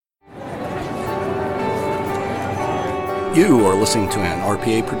You are listening to an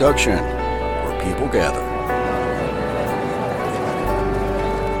RPA production where people gather.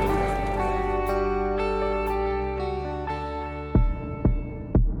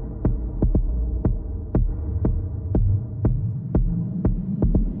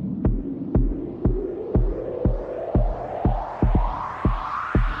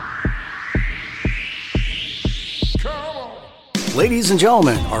 Ladies and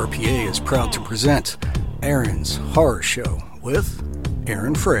gentlemen, RPA is proud to present Aaron's Horror Show with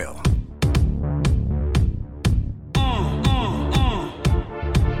Aaron Frail.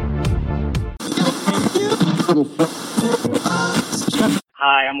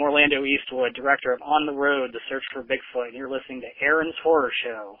 Hi, I'm Orlando Eastwood, director of On the Road, The Search for Bigfoot, and you're listening to Aaron's Horror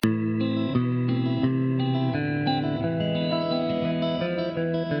Show.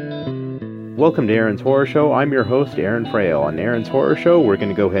 Welcome to Aaron's Horror Show. I'm your host, Aaron Frail. On Aaron's Horror Show, we're going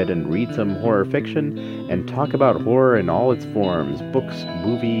to go ahead and read some horror fiction and talk about horror in all its forms, books,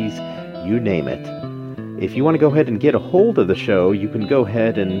 movies, you name it. If you want to go ahead and get a hold of the show, you can go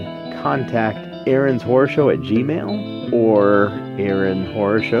ahead and contact Aaron's Horror Show at Gmail, or Aaron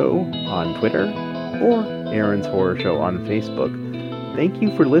Horror Show on Twitter, or Aaron's Horror Show on Facebook. Thank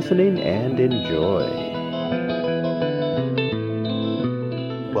you for listening and enjoy.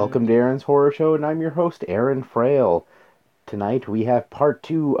 Welcome to Aaron's Horror Show, and I'm your host, Aaron Frail. Tonight we have part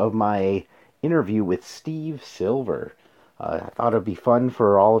 2 of my interview with Steve Silver. I thought it'd be fun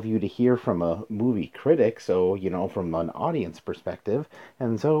for all of you to hear from a movie critic, so, from an audience perspective.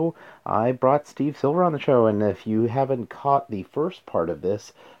 And so I brought Steve Silver on the show, and if you haven't caught the first part of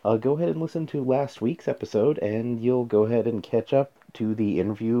this, go ahead and listen to last week's episode, and you'll go ahead and catch up to the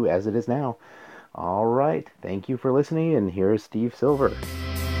interview as it is now. All right, thank you for listening, and here's Steve Silver.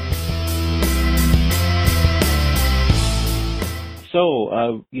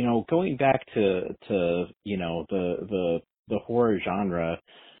 So, going back to the horror genre,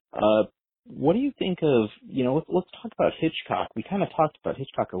 what do you think of, let's talk about Hitchcock. We kind of talked about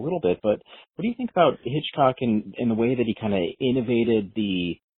Hitchcock a little bit, but what do you think about Hitchcock in the way that he kind of innovated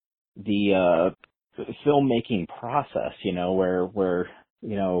the filmmaking process, where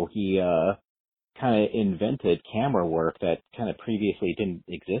he kind of invented camera work that kind of previously didn't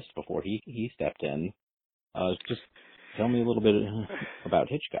exist before he stepped in? Just tell me a little bit about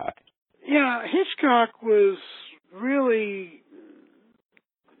Hitchcock. Yeah, Hitchcock was really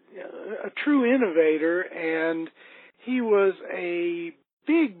a true innovator, and he was a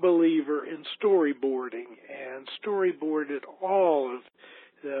big believer in storyboarding and storyboarded all of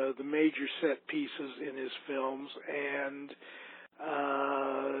the major set pieces in his films. And,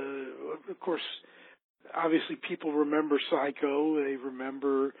 of course, obviously people remember Psycho, they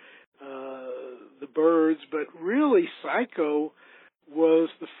remember The Birds, but really Psycho was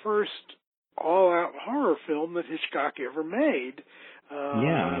the first all-out horror film that Hitchcock ever made.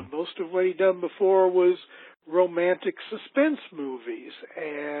 Most of what he'd done before was romantic suspense movies,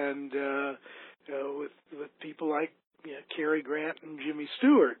 and with people like Cary Grant and Jimmy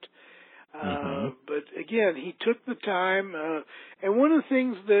Stewart. But again, he took the time, and one of the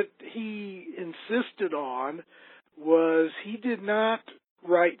things that he insisted on was he did not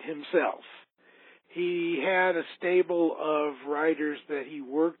write himself. He had a stable of writers that he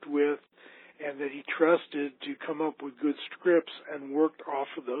worked with and that he trusted to come up with good scripts, and worked off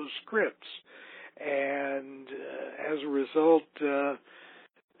of those scripts. And as a result, there's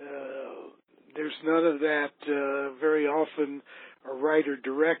none of that. Very often a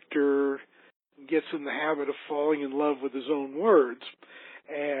writer-director gets in the habit of falling in love with his own words.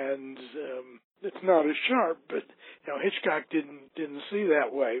 And it's not as sharp, but Hitchcock didn't see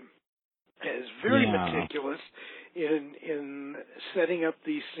that way. Is very meticulous in setting up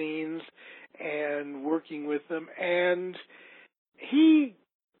these scenes and working with them, and he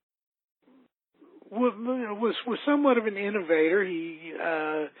was somewhat of an innovator. He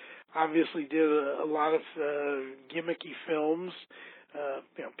obviously did a lot of gimmicky films.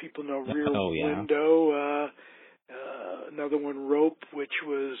 People know Rear Window. Another one, Rope, which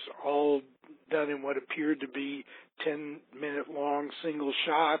was all done in what appeared to be 10-minute long single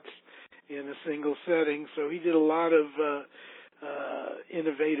shots in a single setting. So he did a lot of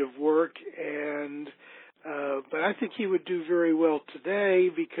innovative work, and but I think he would do very well today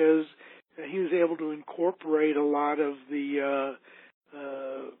because he was able to incorporate a lot of the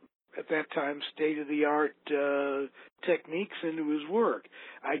at that time state-of-the-art techniques into his work.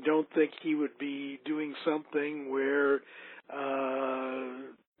 I don't think he would be doing something where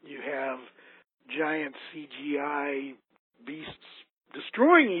you have giant CGI beasts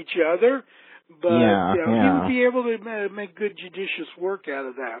destroying each other, but he would be able to make good, judicious work out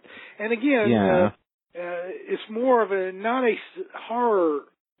of that. And again, it's more of not a horror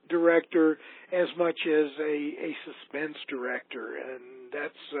director as much as a suspense director, and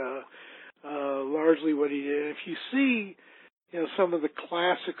that's largely what he did. If you see, some of the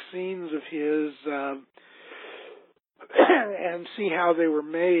classic scenes of his, and see how they were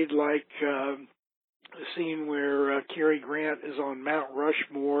made, like the scene where Cary Grant is on Mount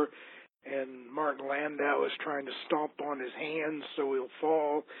Rushmore and Martin Landau is trying to stomp on his hands so he'll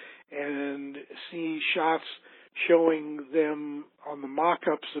fall, and see shots showing them on the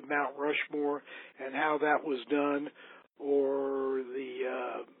mock-ups of Mount Rushmore and how that was done, or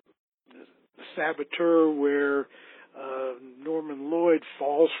the Saboteur where Norman Lloyd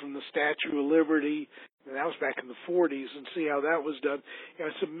falls from the Statue of Liberty, and that was back in the 40s, and see how that was done.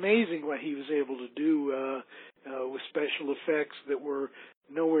 It's amazing what he was able to do with special effects that were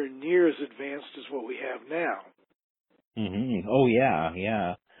nowhere near as advanced as what we have now. Mm-hmm. Oh,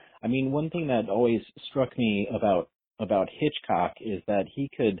 yeah. I mean, one thing that always struck me about Hitchcock is that he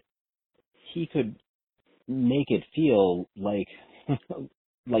could make it feel like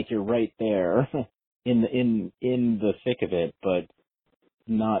like you're right there in the thick of it, but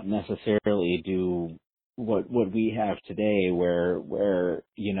not necessarily do what we have today, where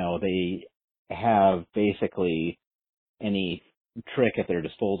they have basically any trick at their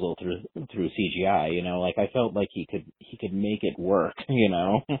disposal through CGI. Like I felt like he could make it work,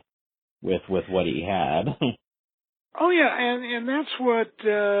 with what he had. Oh yeah, and that's what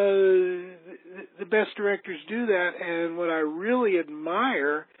the best directors do that, and what I really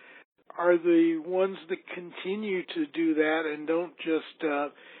admire are the ones that continue to do that and don't just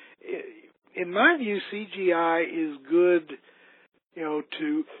in my view CGI is good,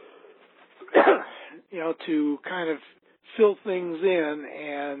 to to kind of fill things in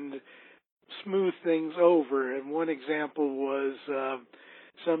and smooth things over. And one example was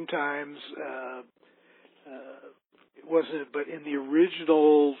sometimes it wasn't, but in the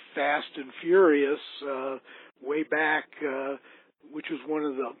original Fast and Furious, way back, which was one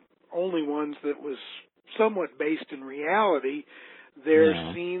of the only ones that was somewhat based in reality,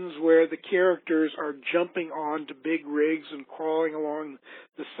 there's scenes where the characters are jumping onto big rigs and crawling along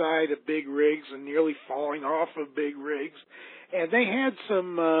the side of big rigs and nearly falling off of big rigs. And they had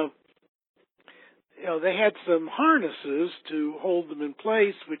some harnesses to hold them in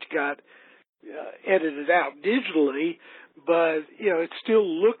place, which got edited out digitally, but it still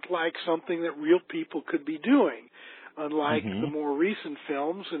looked like something that real people could be doing, unlike the more recent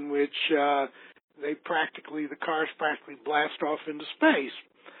films in which the cars practically blast off into space.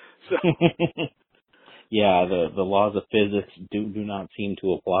 So yeah, the laws of physics do not seem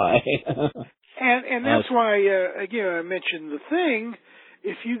to apply. and that's why again I mentioned The Thing.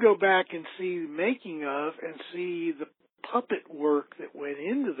 If you go back and see the making of and see the puppet work that went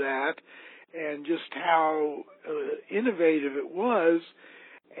into that, and just how innovative it was,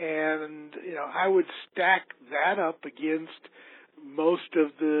 and I would stack that up against most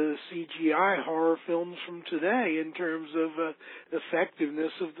of the CGI horror films from today in terms of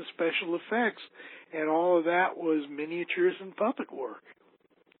effectiveness of the special effects, and all of that was miniatures and puppet work.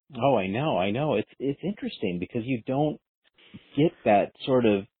 Oh, I know. It's interesting because you don't get that sort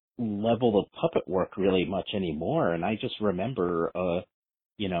of level of puppet work really much anymore, and I just remember a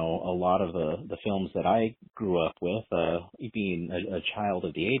lot of the films that I grew up with, being a child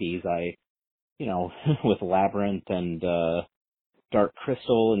of the 80s, I with Labyrinth and Dark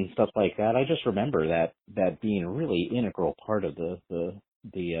Crystal and stuff like that, I just remember that being a really integral part of the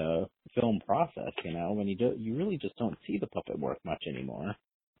film process, when you really just don't see the puppet work much anymore.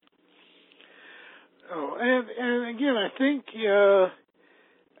 Oh, and again, I think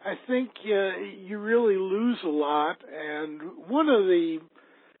you really lose a lot, and one of the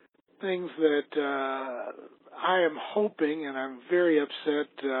things that I am hoping, and I'm very upset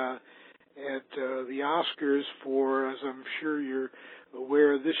at the Oscars for, as I'm sure you're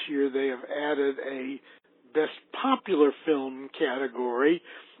aware, this year they have added a Best Popular Film category,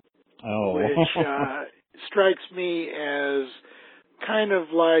 which strikes me as kind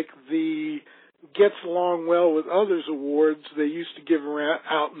of like the Gets Along Well with Others awards they used to give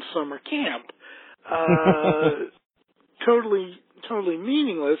out in summer camp. Totally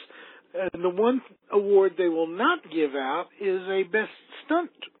meaningless. And the one award they will not give out is a Best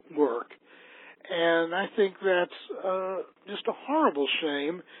Stunt Work. And I think that's just a horrible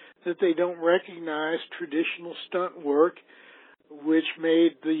shame that they don't recognize traditional stunt work, which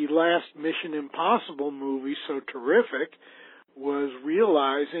made the last Mission Impossible movie so terrific, was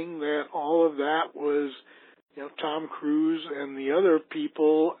realizing that all of that was, Tom Cruise and the other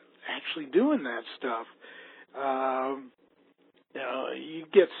people actually doing that stuff. You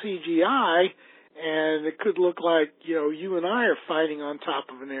get CGI, and it could look like, you know, you and I are fighting on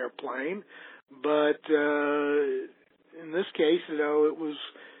top of an airplane, but in this case, you know,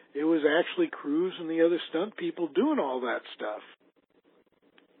 it was actually Cruise and the other stunt people doing all that stuff.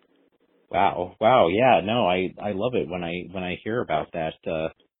 Wow, yeah, no, I love it when I hear about that.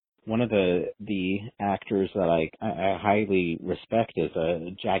 One of the actors that I highly respect is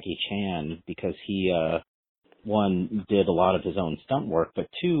Jackie Chan, because he one, did a lot of his own stunt work, but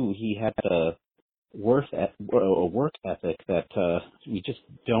two, he had a work ethic that we just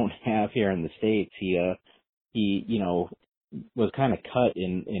don't have here in the States. He you know, was kind of cut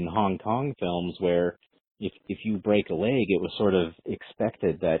in Hong Kong films, where if you break a leg, it was sort of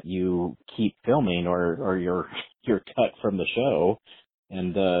expected that you keep filming or you're cut from the show.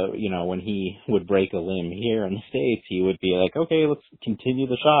 And you know, when he would break a limb here in the States, he would be like, okay, let's continue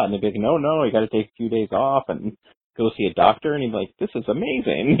the shot. And they'd be like, no, you got to take a few days off and go see a doctor. And he'd be like, this is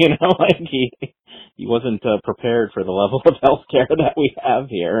amazing. You know, like he wasn't prepared for the level of healthcare that we have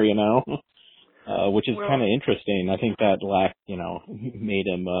here, you know, which is kind of interesting. I think that you know, made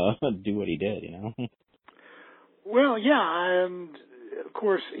him do what he did, you know. Well, yeah, and of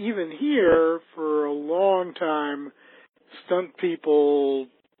course, even here, for a long time, stunt people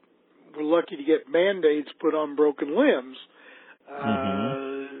were lucky to get Band-Aids put on broken limbs.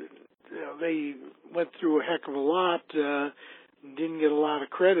 You know, they went through a heck of a lot, didn't get a lot of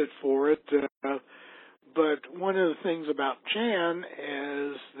credit for it. But one of the things about Chan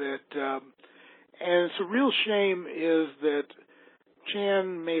is that, and it's a real shame, is that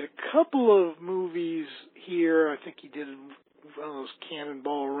Chan made a couple of movies here. I think he did one of those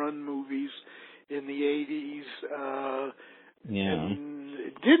Cannonball Run movies in the 80s.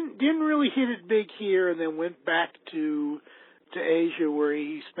 And didn't really hit it big here, and then went back to Asia, where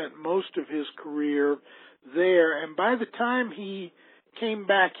he spent most of his career there. And by the time he came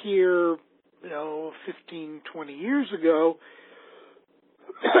back here, you know, 15, 20 years ago,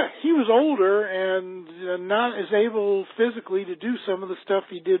 he was older and not as able physically to do some of the stuff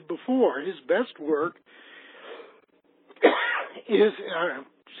he did before. His best work is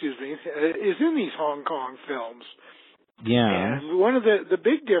in these Hong Kong films. Yeah. And one of the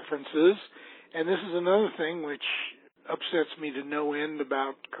big differences, and this is another thing which upsets me to no end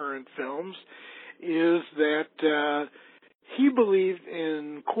about current films, is that he believed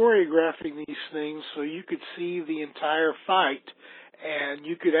in choreographing these things so you could see the entire fight, and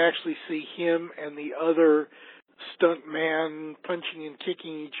you could actually see him and the other stunt man punching and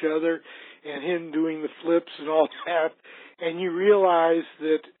kicking each other, and him doing the flips and all that, and you realize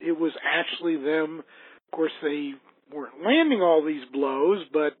that it was actually them. Of course, they weren't landing all these blows,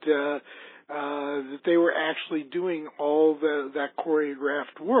 but that they were actually doing all that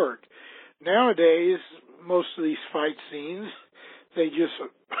choreographed work. Nowadays, most of these fight scenes, they just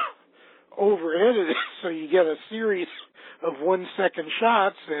over-edit it, so you get a series of 1-second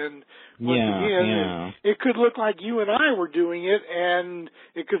shots, and once again, it could look like you and I were doing it, and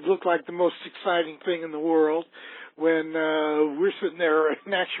it could look like the most exciting thing in the world, when we're sitting there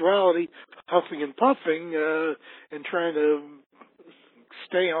in actuality huffing and puffing and trying to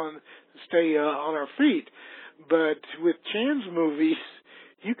stay on our feet. But with Chan's movies,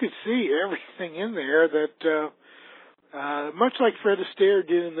 you could see everything in there that, much like Fred Astaire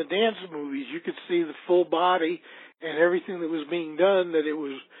did in the dance movies, you could see the full body and everything that was being done, that it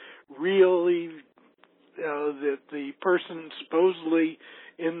was really, that the person supposedly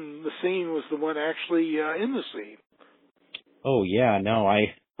in the scene was the one actually in the scene. Oh yeah, no,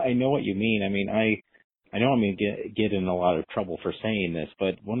 I know what you mean. I mean, I know I'm going to get in a lot of trouble for saying this,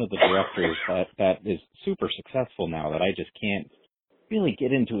 but one of the directors that is super successful now that I just can't really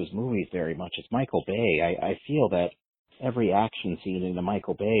get into his movies very much is Michael Bay. I feel that every action scene in the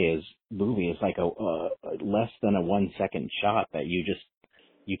Michael Bay movie is like a less than a 1-second shot that you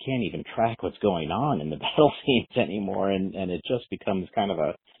can't even track what's going on in the battle scenes anymore, and it just becomes kind of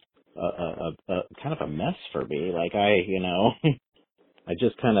a mess for me. Like I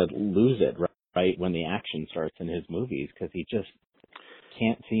just kind of lose it right when the action starts in his movies, because he just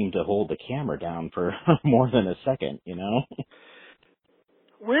can't seem to hold the camera down for more than a second, you know?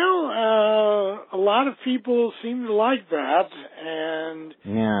 Well, a lot of people seem to like that, and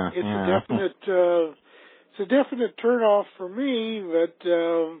it's a definite turnoff for me. But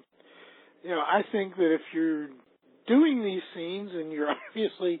I think that if you're doing these scenes and you're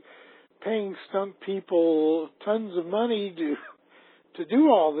obviously paying stunt people tons of money to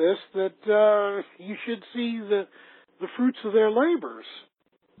do all this, that you should see the fruits of their labors.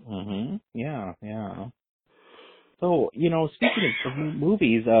 Yeah. So, speaking of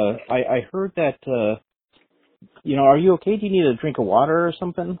movies, I heard that, are you okay? Do you need a drink of water or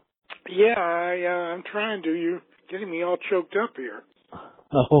something? Yeah, I'm trying to. You're getting me all choked up here.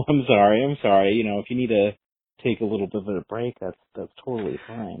 Oh, I'm sorry. You know, if you need to take a little bit of a break, that's totally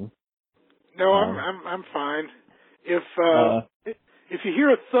fine. No, I'm fine. If you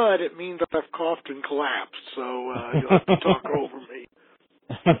hear a thud, it means I've coughed and collapsed. So you'll have to talk over me.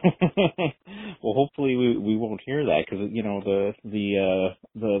 Well, hopefully we won't hear that because you know the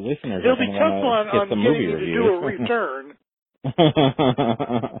listeners It'll are going be to tough want to get some movie you reviews. to do a return.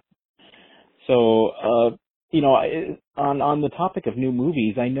 So, you know, on the topic of new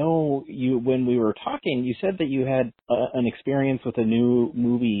movies, I know when we were talking, you said that you had an experience with a new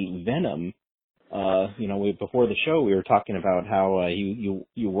movie, Venom. You know, before the show, we were talking about how you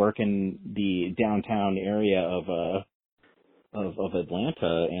work in the downtown area of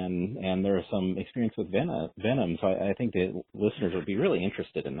Atlanta, and there's some experience with Venom. So I think the listeners would be really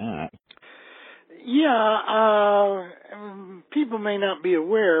interested in that. Yeah, people may not be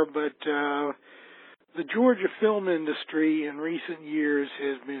aware, but the Georgia film industry in recent years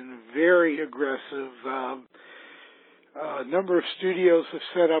has been very aggressive. A number of studios have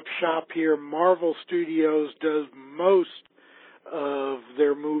set up shop here. Marvel Studios does most of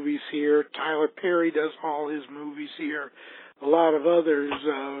their movies here. Tyler Perry does all his movies here. A lot of others.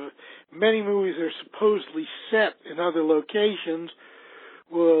 Many movies are supposedly set in other locations.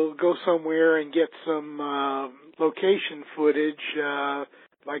 We'll go somewhere and get some location footage,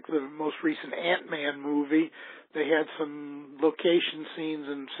 like the most recent Ant-Man movie. They had some location scenes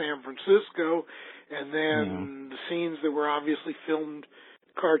in San Francisco, and then the scenes that were obviously filmed,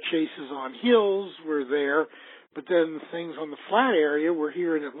 car chases on hills, were there. But then the things on the flat area were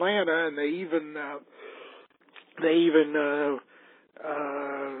here in Atlanta, and they even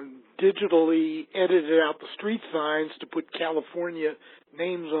digitally edited out the street signs to put California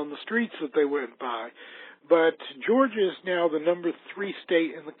names on the streets that they went by. But Georgia is now the number 3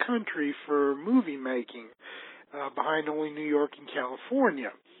 state in the country for movie making, behind only New York and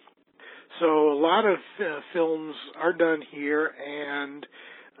California. So a lot of films are done here, and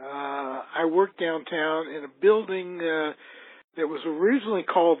I work downtown in a building that was originally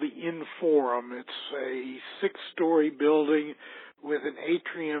called the Inforum. It's a 6-story building with an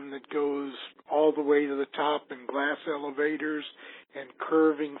atrium that goes all the way to the top and glass elevators and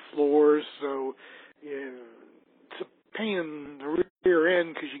curving floors. So it's a pain in the rear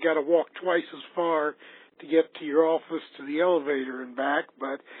end because you got to walk twice as far to get to your office to the elevator and back.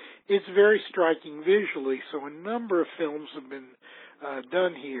 But it's very striking visually. So a number of films have been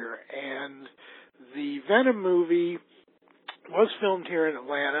done here. And the Venom movie was filmed here in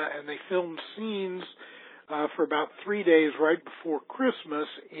Atlanta, and they filmed scenes for about 3 days right before Christmas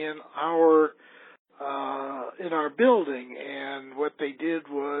in our building. And what they did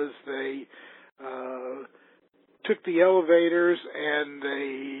was they took the elevators and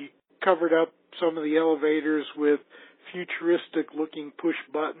they covered up some of the elevators with futuristic-looking push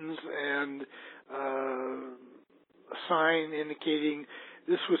buttons and a sign indicating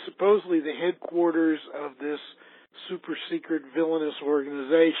this was supposedly the headquarters of this super secret villainous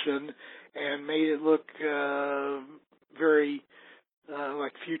organization, and made it look very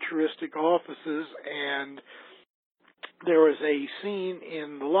like futuristic offices. And there was a scene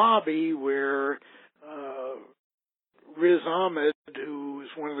in the lobby where Riz Ahmed, who is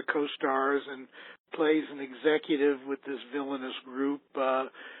one of the co-stars and plays an executive with this villainous group,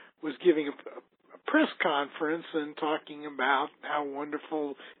 was giving a press conference and talking about how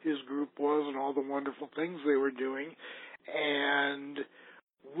wonderful his group was and all the wonderful things they were doing. And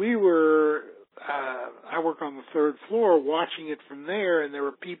we were, I work on the 3rd floor watching it from there, and there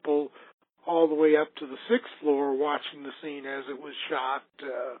were people all the way up to the 6th floor watching the scene as it was shot.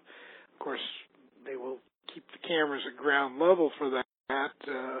 Of course, they will keep the cameras at ground level for that,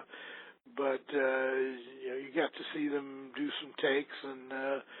 but you got to see them do some takes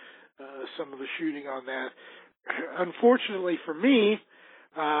and some of the shooting on that. Unfortunately for me,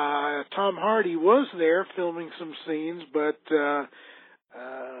 Tom Hardy was there filming some scenes, but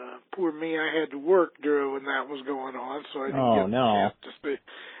poor me, I had to work during when that was going on, so I didn't get a chance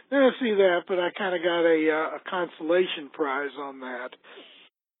to see that, but I kind of got a consolation prize on that.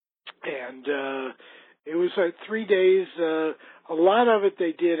 And it was like 3 days. A lot of it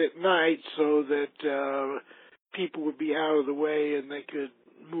they did at night so that people would be out of the way and they could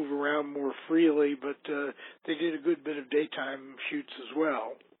move around more freely, but they did a good bit of daytime shoots as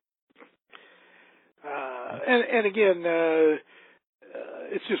well. And again,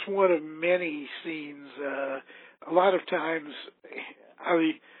 it's just one of many scenes. A lot of times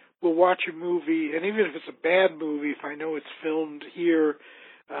I will watch a movie, and even if it's a bad movie, if I know it's filmed here,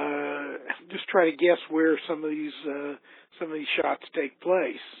 just try to guess where some of these shots take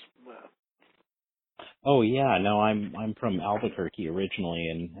place. Oh yeah, no, I'm from Albuquerque originally,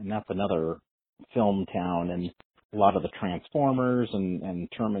 and that's another film town, and a lot of the Transformers and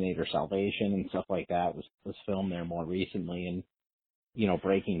Terminator Salvation and stuff like that was filmed there more recently, and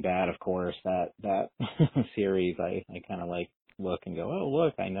Breaking Bad, of course, that series, I kind of like look and go, oh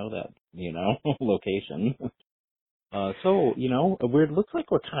look, I know that location. So, it looks like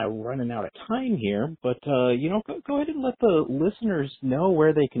we're kind of running out of time here, but, go ahead and let the listeners know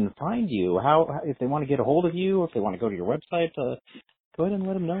where they can find you. If they want to get a hold of you, if they want to go to your website, go ahead and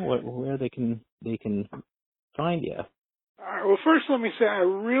let them know where they can find you. All right. Well, first let me say I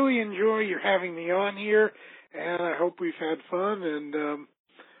really enjoy your having me on here, and I hope we've had fun, and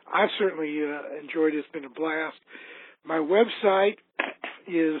I've certainly enjoyed it. It's been a blast. My website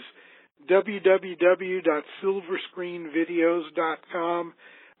is www.silverscreenvideos.com.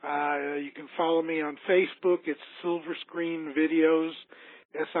 You can follow me on Facebook. It's Silver Screen Videos,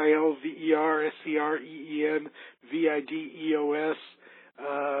 SILVERSCREENVIDEOS.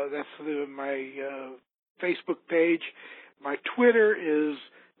 That's my Facebook page. My Twitter is,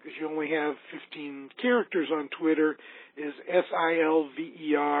 because you only have 15 characters on Twitter, is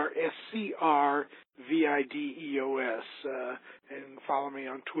SILVERSCRVIDEOS. And follow me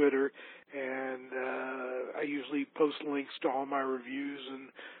on Twitter. And I usually post links to all my reviews and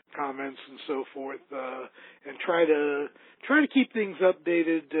comments and so forth, and try to keep things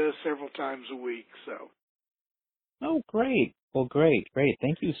updated several times a week. So. Oh, great. Well, great.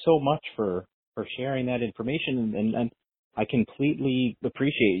 Thank you so much for sharing that information, and I completely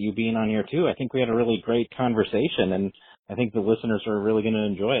appreciate you being on here too. I think we had a really great conversation, and I think the listeners are really going to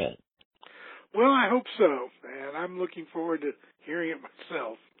enjoy it. Well, I hope so, and I'm looking forward to hearing it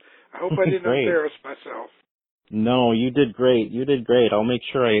myself. I hope I didn't embarrass myself. No, you did great. I'll make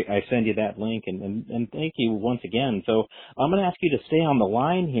sure I send you that link, and thank you once again. So I'm going to ask you to stay on the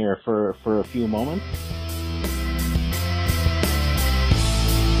line here for a few moments.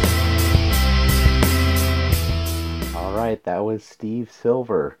 All right, that was Steve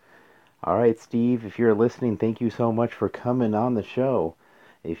Silver. All right, Steve, if you're listening, thank you so much for coming on the show.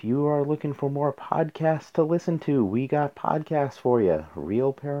 If you are looking for more podcasts to listen to, we got podcasts for you.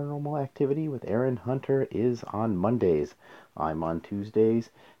 Real Paranormal Activity with Aaron Hunter is on Mondays. I'm on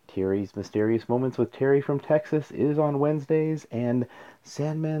Tuesdays. Terry's Mysterious Moments with Terry from Texas is on Wednesdays. And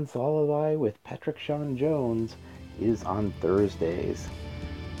Sandman's Lullaby with Patrick Sean Jones is on Thursdays.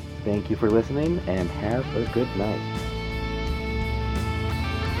 Thank you for listening, and have a good night.